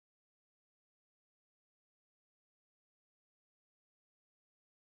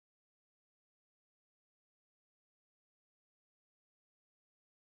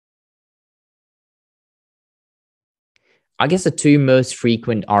I guess the two most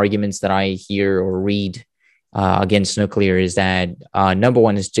frequent arguments that I hear or read against nuclear is that number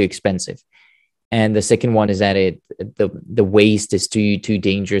one is too expensive, and the second one is that the waste is too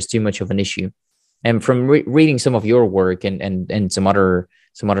dangerous, too much of an issue. And from reading some of your work and some other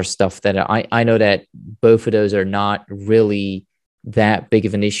stuff that I know that both of those are not really that big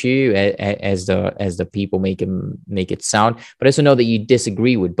of an issue as the people make it sound. But I also know that you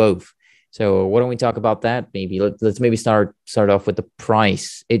disagree with both. So why don't we talk about that? Maybe let's maybe start off with the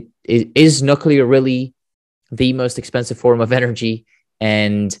price. It is nuclear really the most expensive form of energy,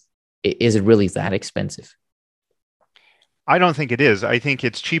 and is it really that expensive? I don't think it is. I think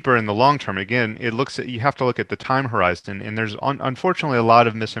it's cheaper in the long term. Again, you have to look at the time horizon, and there's unfortunately a lot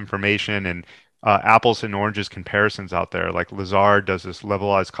of misinformation and apples and oranges comparisons out there. Like Lazard does this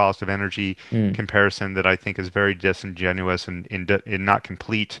levelized cost of energy Mm, comparison that I think is very disingenuous and not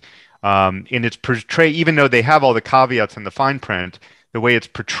complete. And it's portrayed, even though they have all the caveats in the fine print, the way it's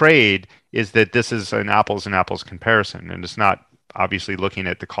portrayed is that this is an apples and apples comparison, and it's not obviously looking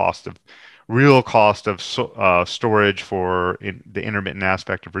at the real cost of storage for the intermittent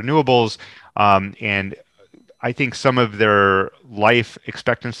aspect of renewables. And I think some of their life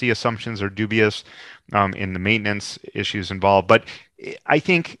expectancy assumptions are dubious in the maintenance issues involved. But I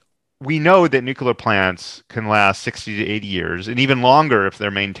think we know that nuclear plants can last 60 to 80 years and even longer if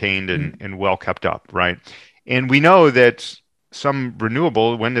they're maintained mm, and well kept up, right? And we know that some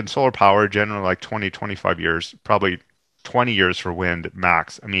renewable wind and solar power generally like 20, 25 years, probably 20 years for wind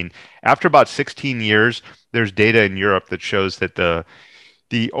max. I mean, after about 16 years, there's data in Europe that shows that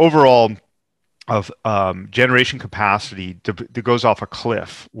the overall of generation capacity goes off a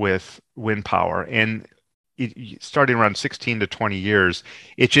cliff with wind power. And starting around 16 to 20 years,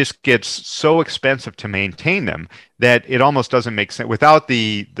 it just gets so expensive to maintain them that it almost doesn't make sense without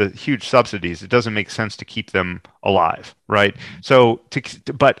the huge subsidies. It doesn't make sense to keep them alive, right? So,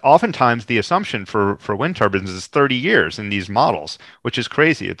 but oftentimes the assumption for wind turbines is 30 years in these models, which is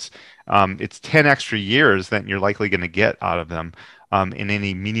crazy. It's 10 extra years that you're likely going to get out of them in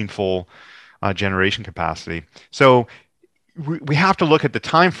any meaningful generation capacity. So we have to look at the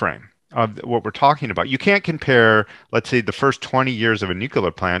time frame of what we're talking about. You can't compare, let's say, the first 20 years of a nuclear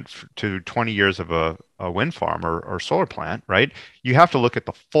plant to 20 years of a wind farm or solar plant, right? You have to look at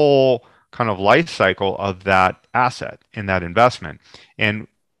the full kind of life cycle of that asset and that investment. And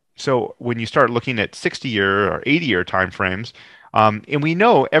so when you start looking at 60-year or 80-year timeframes, and we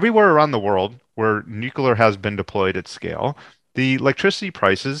know everywhere around the world where nuclear has been deployed at scale, the electricity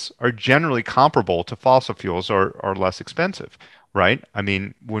prices are generally comparable to fossil fuels or less expensive, right? I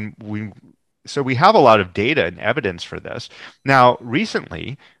mean, so we have a lot of data and evidence for this. Now,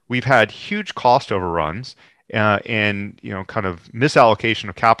 recently, we've had huge cost overruns and kind of misallocation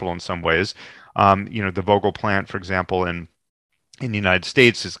of capital in some ways. The Vogtle plant, for example, in the United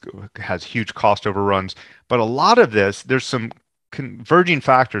States has huge cost overruns, but a lot of this, there's some converging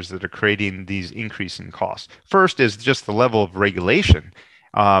factors that are creating these increasing costs. First is just the level of regulation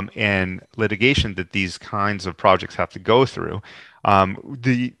and litigation that these kinds of projects have to go through.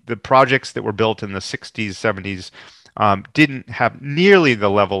 The projects that were built in the 60s, 70s didn't have nearly the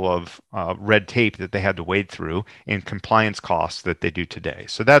level of red tape that they had to wade through and compliance costs that they do today.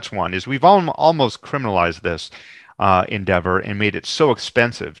 So that's one, is we've almost criminalized this endeavor and made it so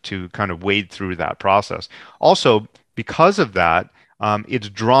expensive to kind of wade through that process. Also, because of that, it's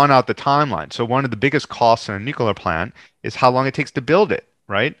drawn out the timeline. So one of the biggest costs in a nuclear plant is how long it takes to build it,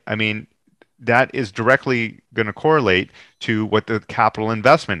 right? I mean, that is directly going to correlate to what the capital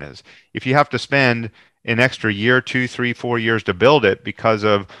investment is. If you have to spend an extra year, 2, 3, 4 years to build it because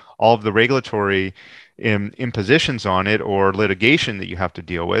of all of the regulatory impositions on it or litigation that you have to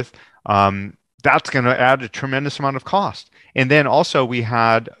deal with, that's going to add a tremendous amount of cost. And then also we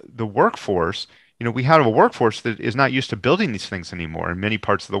had the workforce. We had a workforce that is not used to building these things anymore in many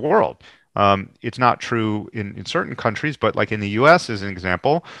parts of the world. It's not true in certain countries, but like in the US, as an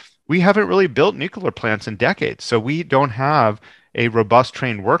example, we haven't really built nuclear plants in decades. So we don't have a robust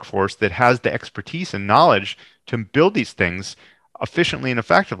trained workforce that has the expertise and knowledge to build these things efficiently and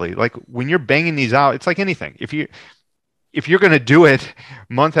effectively. Like when you're banging these out, it's like anything. If you're going to do it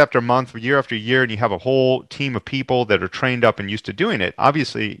month after month, year after year, and you have a whole team of people that are trained up and used to doing it,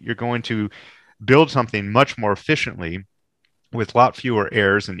 obviously you're going to build something much more efficiently with a lot fewer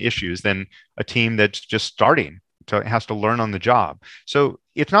errors and issues than a team that's just starting to has to learn on the job. So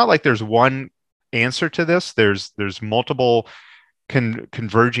it's not like there's one answer to this. There's multiple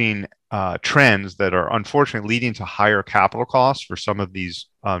converging trends that are unfortunately leading to higher capital costs for some of these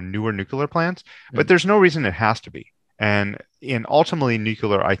newer nuclear plants, but mm, there's no reason it has to be. And ultimately,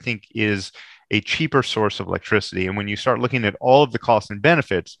 nuclear, I think, is a cheaper source of electricity. And when you start looking at all of the costs and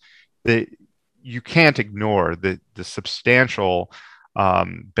benefits, the you can't ignore the substantial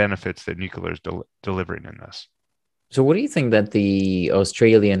benefits that nuclear is delivering in this. So, what do you think that the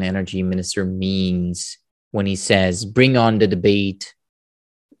Australian energy minister means when he says, bring on the debate,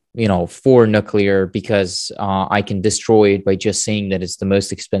 for nuclear because I can destroy it by just saying that it's the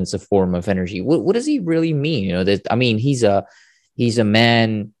most expensive form of energy? What does he really mean? He's a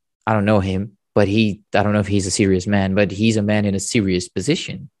man. I don't know him, but I don't know if he's a serious man, but he's a man in a serious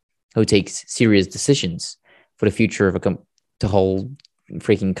position who takes serious decisions for the future of the whole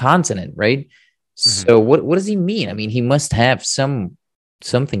freaking continent, right? Mm-hmm. So what does he mean? I mean, he must have something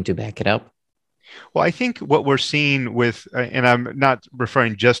to back it up. Well, I think what we're seeing with, and I'm not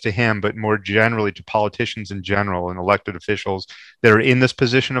referring just to him, but more generally to politicians in general and elected officials that are in this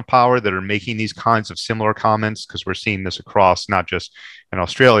position of power that are making these kinds of similar comments, because we're seeing this across, not just in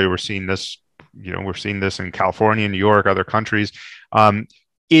Australia, we're seeing this, we're seeing this in California, New York, other countries,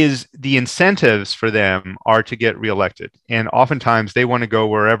 is the incentives for them are to get reelected. And oftentimes they want to go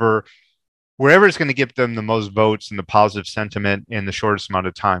wherever is going to give them the most votes and the positive sentiment in the shortest amount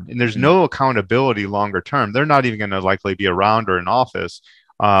of time. And there's no accountability longer term. They're not even going to likely be around or in office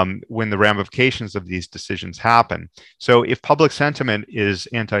when the ramifications of these decisions happen. So if public sentiment is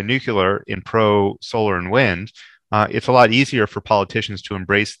anti-nuclear in pro-solar and wind, it's a lot easier for politicians to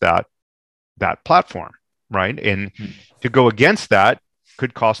embrace that platform, right? And to go against that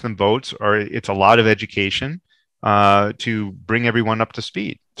could cost them votes, or it's a lot of education to bring everyone up to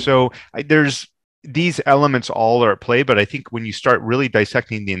speed. So there's these elements all are at play, but I think when you start really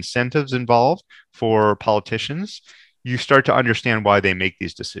dissecting the incentives involved for politicians, you start to understand why they make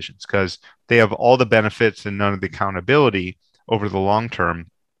these decisions, because they have all the benefits and none of the accountability over the long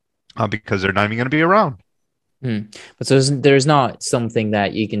term because they're not even going to be around. But so there's not something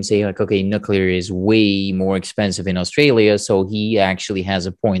that you can say like, okay, nuclear is way more expensive in Australia, so he actually has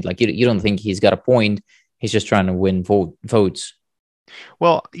a point. Like you don't think he's got a point. He's just trying to win votes.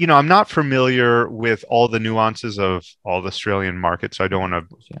 Well, I'm not familiar with all the nuances of all the Australian markets. So I don't want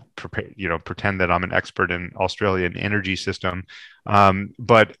to pretend that I'm an expert in Australian energy system.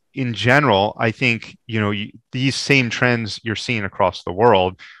 But in general, I think, these same trends you're seeing across the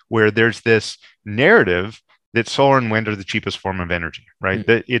world where there's this narrative that solar and wind are the cheapest form of energy, right?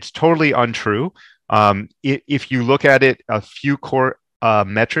 That it's totally untrue. If you look at it, a few core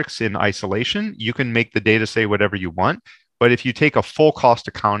metrics in isolation, you can make the data say whatever you want. But if you take a full cost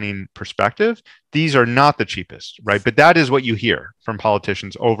accounting perspective, these are not the cheapest, right? But that is what you hear from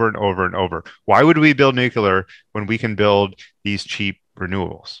politicians over and over and over. Why would we build nuclear when we can build these cheap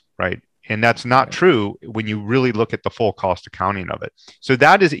renewables, right? And that's not true when you really look at the full cost accounting of it. So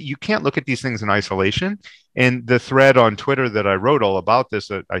you can't look at these things in isolation. And the thread on Twitter that I wrote all about this,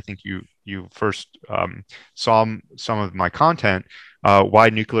 that I think you first saw some of my content, why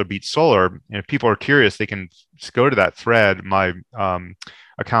nuclear beats solar. And if people are curious, they can go to that thread. My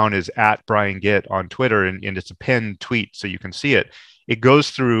account is at Brian Gitt on Twitter, and it's a pinned tweet, so you can see it. It goes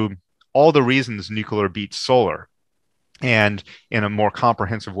through all the reasons nuclear beats solar, and in a more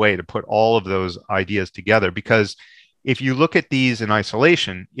comprehensive way to put all of those ideas together. Because if you look at these in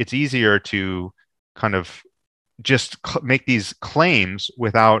isolation, it's easier to kind of just make these claims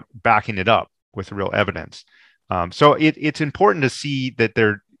without backing it up with real evidence. So it's important to see that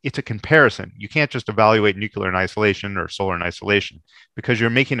it's a comparison. You can't just evaluate nuclear in isolation or solar in isolation because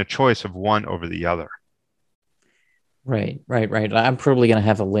you're making a choice of one over the other. Right. I'm probably going to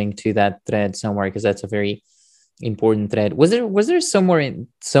have a link to that thread somewhere because that's a very important thread. Was there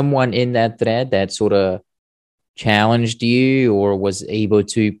someone in that thread that sort of challenged you or was able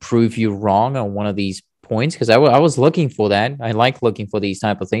to prove you wrong on one of these points? Because I was looking for that. I like looking for these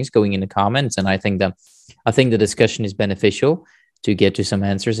type of things going in the comments, and I think the discussion is beneficial to get to some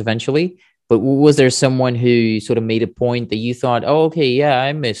answers eventually. But was there someone who sort of made a point that you thought, oh, okay, yeah,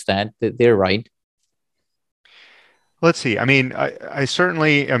 I missed that. They're right? Let's see. I mean, I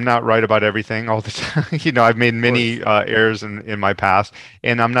certainly am not right about everything all the time. I've made many errors in my past,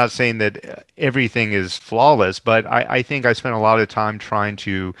 and I'm not saying that everything is flawless, but I think I spent a lot of time trying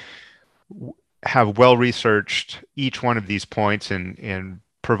to have well-researched each one of these points and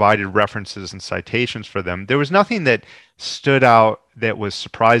provided references and citations for them. There was nothing that stood out that was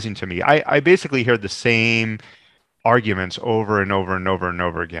surprising to me. I basically heard the same arguments over and over and over and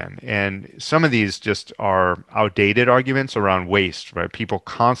over again. And some of these just are outdated arguments around waste, right? People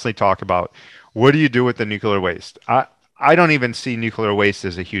constantly talk about, what do you do with the nuclear waste? I don't even see nuclear waste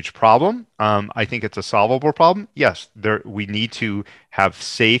as a huge problem. I think it's a solvable problem. Yes, we need to have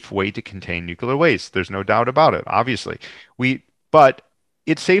safe way to contain nuclear waste. There's no doubt about it, obviously. But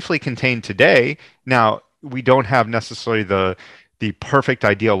it's safely contained today. Now, we don't have necessarily the perfect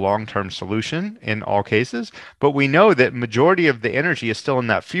ideal long-term solution in all cases, but we know that majority of the energy is still in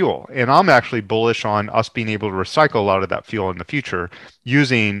that fuel. And I'm actually bullish on us being able to recycle a lot of that fuel in the future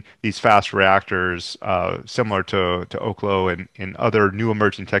using these fast reactors similar to Oklo and other new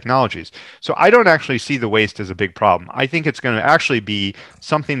emerging technologies. So I don't actually see the waste as a big problem. I think it's going to actually be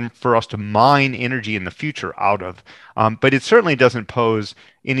something for us to mine energy in the future out of. But it certainly doesn't pose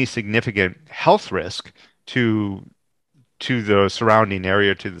any significant health risk to the surrounding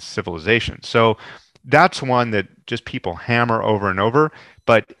area, to the civilization. So that's one that just people hammer over and over.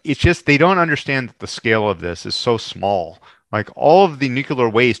 But it's just they don't understand that the scale of this is so small. Like all of the nuclear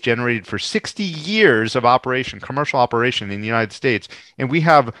waste generated for 60 years of operation, commercial operation in the United States, and we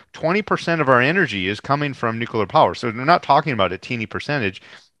have 20% of our energy is coming from nuclear power. So they're not talking about a teeny percentage,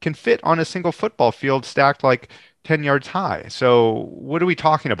 can fit on a single football field stacked like 10 yards high. So what are we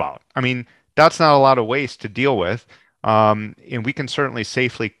talking about? I mean, that's not a lot of waste to deal with. And we can certainly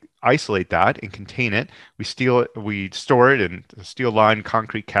safely isolate that and contain it. We store it in steel-lined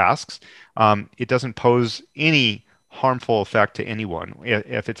concrete casks. It doesn't pose any harmful effect to anyone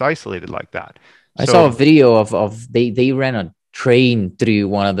if it's isolated like that. I saw a So, video of they ran a train through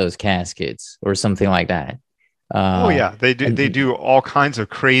one of those caskets or something like that. oh Uh, yeah, they and do all kinds of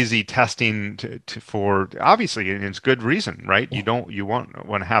crazy testing for obviously, and it's good reason, right? yeah, You won't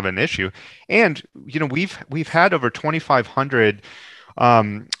want to have an issue, and we've had over 2,500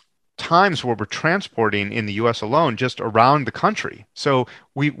 um, times where we're transporting in the U.S. alone, just around the country. So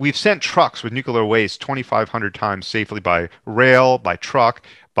we've sent trucks with nuclear waste 2,500 times safely by rail, by truck,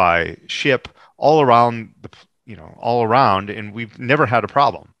 by ship, all around all around, and we've never had a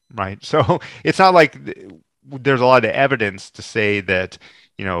problem, right? So it's not like there's a lot of evidence to say that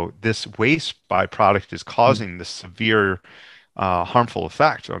this waste byproduct is causing this severe harmful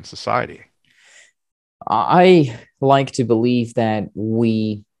effect on society. I like to believe that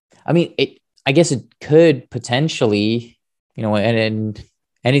I mean, I guess it could potentially, and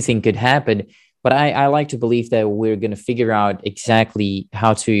anything could happen. But I like to believe that we're going to figure out exactly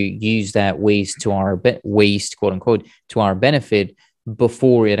how to use that waste to our waste, quote unquote, to our benefit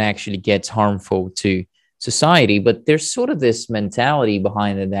before it actually gets harmful to society. But there's sort of this mentality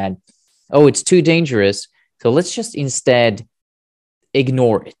behind it that, oh, it's too dangerous. So let's just instead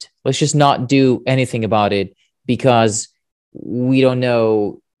ignore it. Let's just not do anything about it because we don't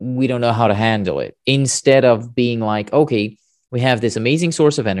know how to handle it. Instead of being like, okay, we have this amazing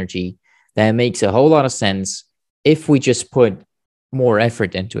source of energy that makes a whole lot of sense if we just put more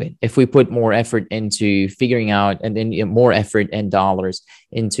effort into it. If we put more effort into figuring out, and then more effort and dollars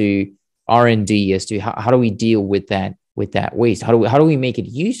into R&D as to how do we deal with that waste? How do we make it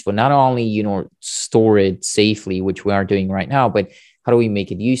useful? Not only store it safely, which we are doing right now, but how do we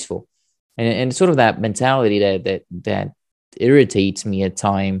make it useful? And sort of that mentality that irritates me at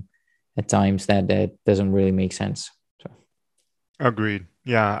times that doesn't really make sense. So. Agreed.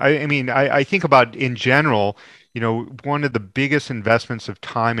 Yeah. I mean, I think about in general, one of the biggest investments of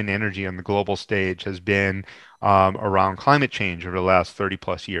time and energy on the global stage has been around climate change over the last 30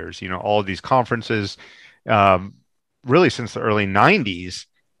 plus years. All of these conferences, um, really since the early 90s,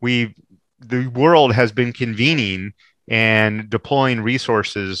 the world has been convening and deploying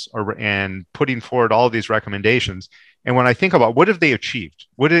resources and putting forward all of these recommendations. And when I think about what have they achieved,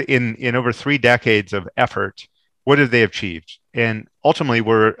 in over 3 decades of effort, what have they achieved? And ultimately,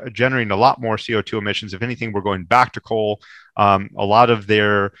 we're generating a lot more CO2 emissions. If anything, we're going back to coal. A lot of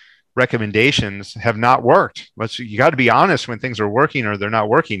their recommendations have not worked. You got to be honest when things are working or they're not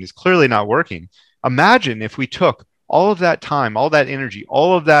working. It's clearly not working. Imagine if we took all of that time, all that energy,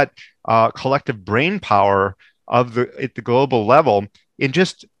 all of that collective brain power at the global level, and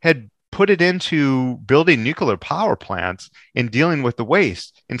just had put it into building nuclear power plants and dealing with the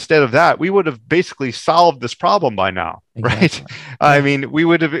waste. Instead of that, we would have basically solved this problem by now, right? Exactly. I Yeah. mean, we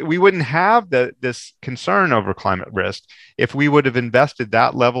wouldn't have this concern over climate risk if we would have invested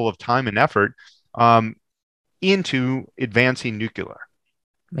that level of time and effort um, into advancing nuclear.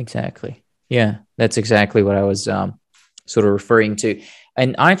 Exactly. Yeah, that's exactly what I was sort of referring to.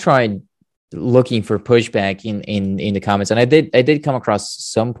 And I tried looking for pushback in the comments, and I did come across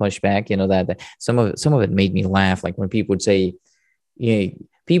some pushback. That some of it made me laugh. Like when people would say,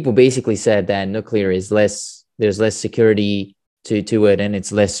 people basically said that nuclear is there's less security to it, and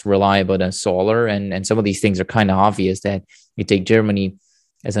it's less reliable than solar. And some of these things are kind of obvious. That you take Germany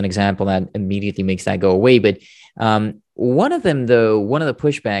as an example, that immediately makes that go away. But one of them, though, one of the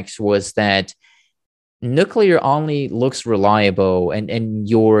pushbacks was that nuclear only looks reliable, and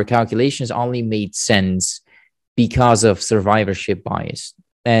your calculations only made sense because of survivorship bias,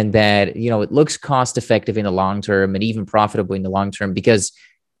 and that, you know, it looks cost effective in the long term and even profitable in the long term because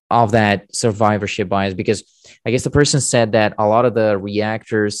of that survivorship bias. Because I guess the person said that a lot of the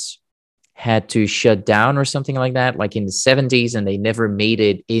reactors had to shut down or something like that, like in the 70s, and they never made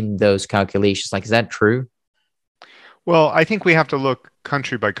it in those calculations. Like, is that true? Well, I think we have to look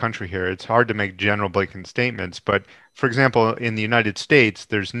country by country here. It's hard to make general blanket statements, but for example, in the United States,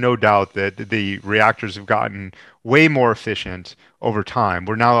 there's no doubt that the reactors have gotten way more efficient over time.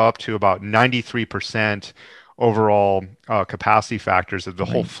 We're now up to about 93% overall capacity factors of the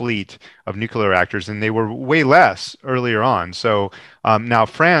whole Right. fleet of nuclear reactors, and they were way less earlier on. So now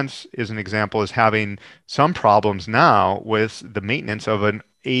France, is an example, is having some problems now with the maintenance of an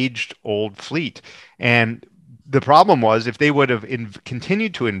aged old fleet. And the problem was, if they would have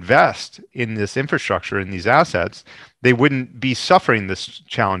continued to invest in this infrastructure, in these assets, they wouldn't be suffering this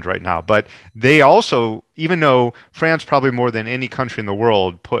challenge right now. But they also, even though France probably more than any country in the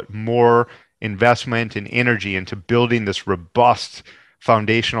world put more investment and energy into building this robust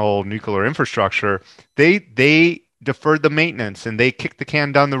foundational nuclear infrastructure, they deferred the maintenance and they kicked the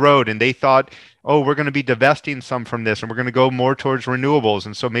can down the road, and they thought, oh, we're going to be divesting some from this and we're going to go more towards renewables,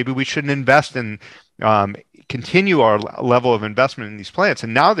 and so maybe we shouldn't invest in continue our level of investment in these plants.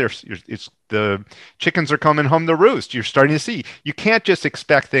 And now it's the chickens are coming home to roost. You're starting to see you can't just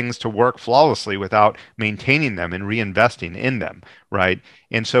expect things to work flawlessly without maintaining them and reinvesting in them, right?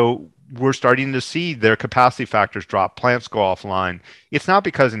 And so we're starting to see their capacity factors drop, plants go offline. It's not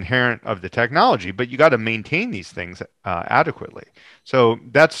because inherent of the technology, but you got to maintain these things adequately. So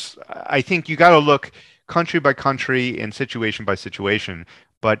I think you got to look country by country and situation by situation,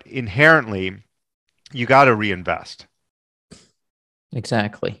 but inherently, you got to reinvest.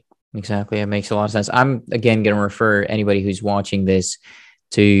 Exactly. Exactly. It makes a lot of sense. I'm again going to refer anybody who's watching this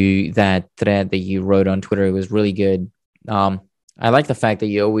to that thread that you wrote on Twitter. It was really good. I like the fact that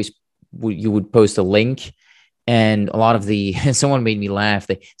you always you would post a link, and a lot of the someone made me laugh.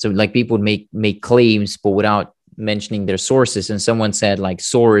 So like people would make claims but without mentioning their sources, and someone said like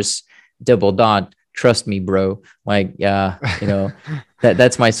source double dot trust me, bro. Like, you know,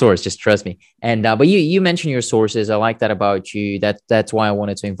 that's my source. Just trust me. And but you mentioned your sources. I like that about you. That's why I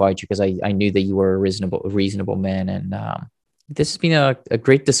wanted to invite you, because I knew that you were a reasonable man. And this has been a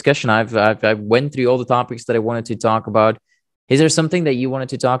great discussion. I went through all the topics that I wanted to talk about. Is there something that you wanted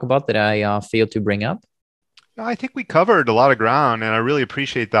to talk about that I failed to bring up? No, I think we covered a lot of ground, and I really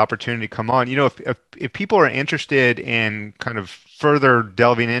appreciate the opportunity to come on. You know, if people are interested in kind of further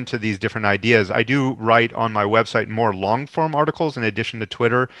delving into these different ideas, I do write on my website more long form articles in addition to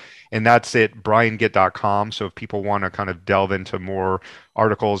Twitter, and that's at briangitt.com. So if people want to kind of delve into more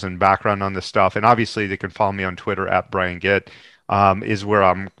articles and background on this stuff, and obviously they can follow me on Twitter at briangitt, is where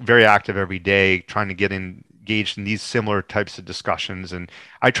I'm very active every day trying to get engaged in these similar types of discussions, and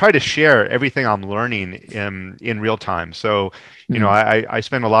I try to share everything I'm learning in real time. So, you know, I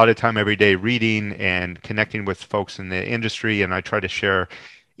spend a lot of time every day reading and connecting with folks in the industry, and I try to share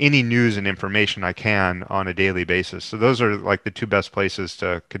any news and information I can on a daily basis. So those are like the two best places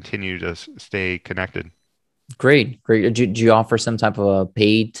to continue to stay connected. Great. Do you offer some type of a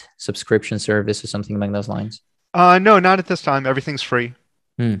paid subscription service or something along those lines? No, not at this time. Everything's free.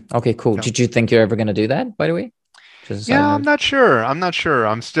 Okay, cool. Yeah. Did you think you're ever going to do that, by the way? Just a side Yeah, I'm note. not sure. I'm not sure.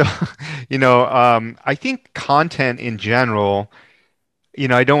 I'm still, I think content in general,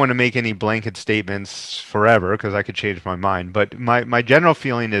 I don't want to make any blanket statements forever because I could change my mind. But my general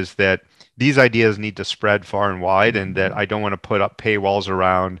feeling is that these ideas need to spread far and wide, and that I don't want to put up paywalls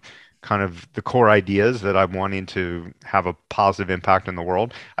around kind of the core ideas that I'm wanting to have a positive impact in the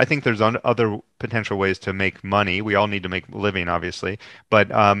world. I think there's other potential ways to make money. We all need to make a living, obviously.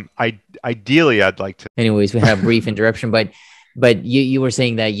 But ideally, I'd like to. Anyways, we had a brief interruption, but you were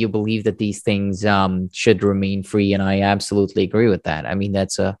saying that you believe that these things should remain free, and I absolutely agree with that. I mean,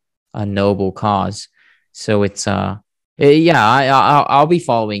 that's a noble cause. So it's yeah, I'll be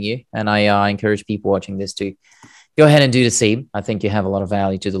following you, and I encourage people watching this to go ahead and do the same. I think you have a lot of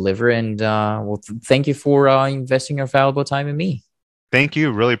value to deliver, and well, thank you for investing your valuable time in me. Thank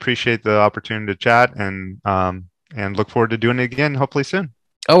you. Really appreciate the opportunity to chat, and look forward to doing it again, hopefully soon.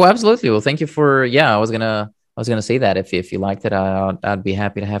 Oh, absolutely. Well, thank you for, yeah, I was gonna say that if you liked it, I'd be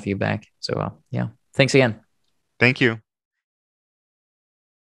happy to have you back. So yeah, thanks again. Thank you.